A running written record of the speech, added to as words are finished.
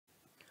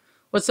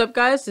What's up,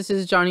 guys? This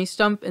is Johnny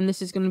Stump, and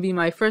this is going to be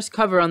my first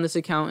cover on this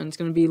account, and it's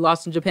going to be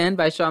Lost in Japan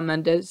by Shawn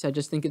Mendes. I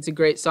just think it's a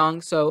great song,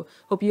 so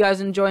hope you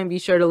guys enjoy, and be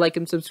sure to like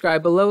and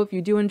subscribe below if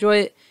you do enjoy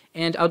it,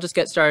 and I'll just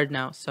get started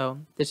now. So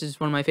this is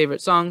one of my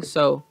favorite songs,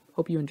 so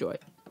hope you enjoy.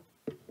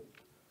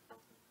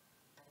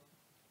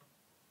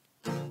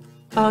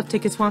 All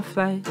tickets, one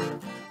flight,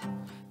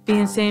 be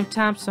in same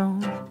time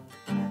zone,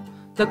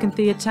 looking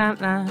through your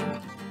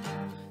timeline,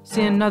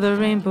 see another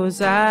rainbow's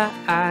eye.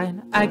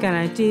 I got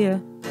an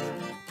idea.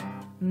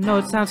 No,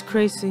 it sounds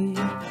crazy.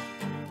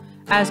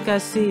 Ask, I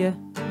see ya.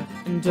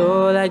 And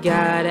all I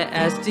gotta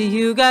ask, do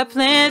you got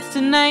plans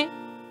tonight?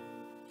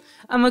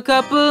 I'm a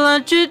couple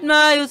 100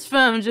 miles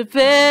from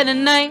Japan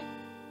tonight.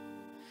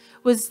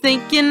 Was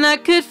thinking I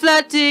could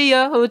fly to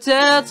your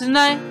hotel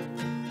tonight.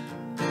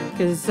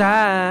 Cause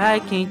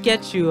I can't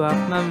get you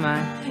off my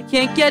mind.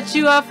 Can't get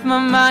you off my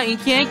mind.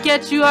 Can't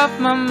get you off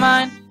my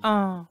mind.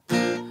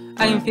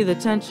 I can feel the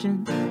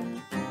tension.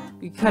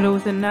 We cut it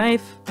with a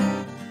knife.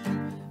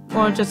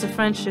 More than just a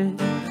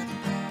friendship.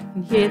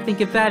 And yeah, think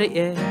about it,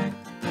 yeah.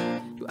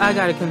 I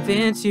gotta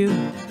convince you,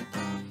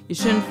 you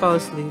shouldn't fall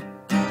asleep.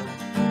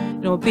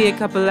 It'll be a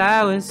couple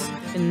hours,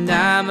 and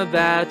I'm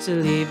about to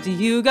leave. Do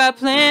you got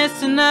plans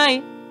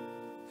tonight?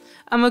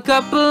 I'm a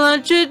couple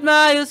 100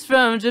 miles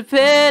from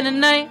Japan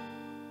tonight.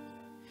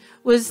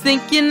 Was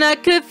thinking I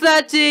could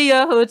fly to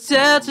your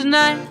hotel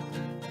tonight.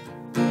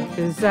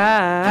 Cause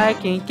I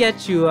can't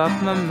get you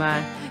off my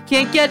mind.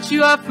 Can't get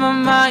you off my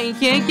mind,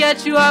 can't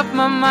get you off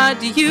my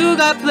mind. Do you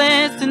got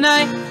plans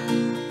tonight?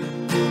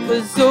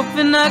 Was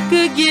hoping I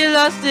could get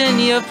lost in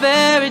your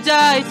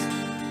paradise.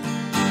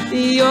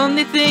 The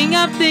only thing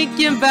I'm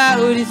thinking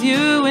about is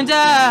you and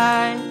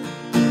I.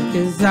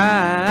 Cause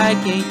I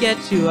can't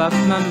get you off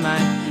my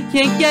mind.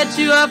 Can't get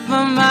you off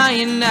my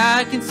mind.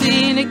 I can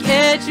seem to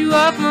get you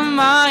off my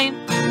mind.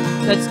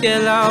 Let's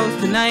get lost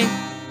tonight.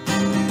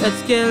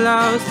 Let's get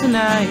lost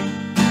tonight.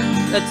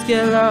 Let's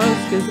get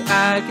lost, cause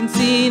I can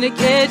seem to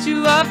get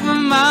you off my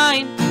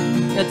mind.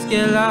 Let's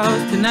get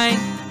lost tonight.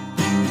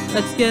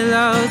 Let's get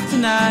lost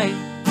tonight.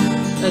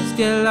 Let's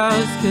get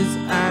lost, cause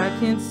I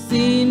can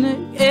seem to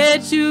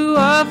get you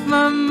off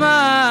my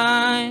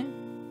mind.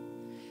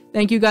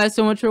 Thank you guys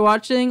so much for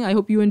watching. I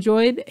hope you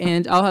enjoyed,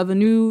 and I'll have a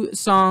new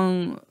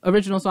song,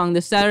 original song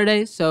this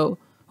Saturday, so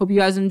hope you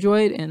guys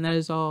enjoyed, and that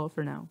is all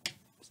for now.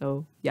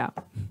 So, yeah.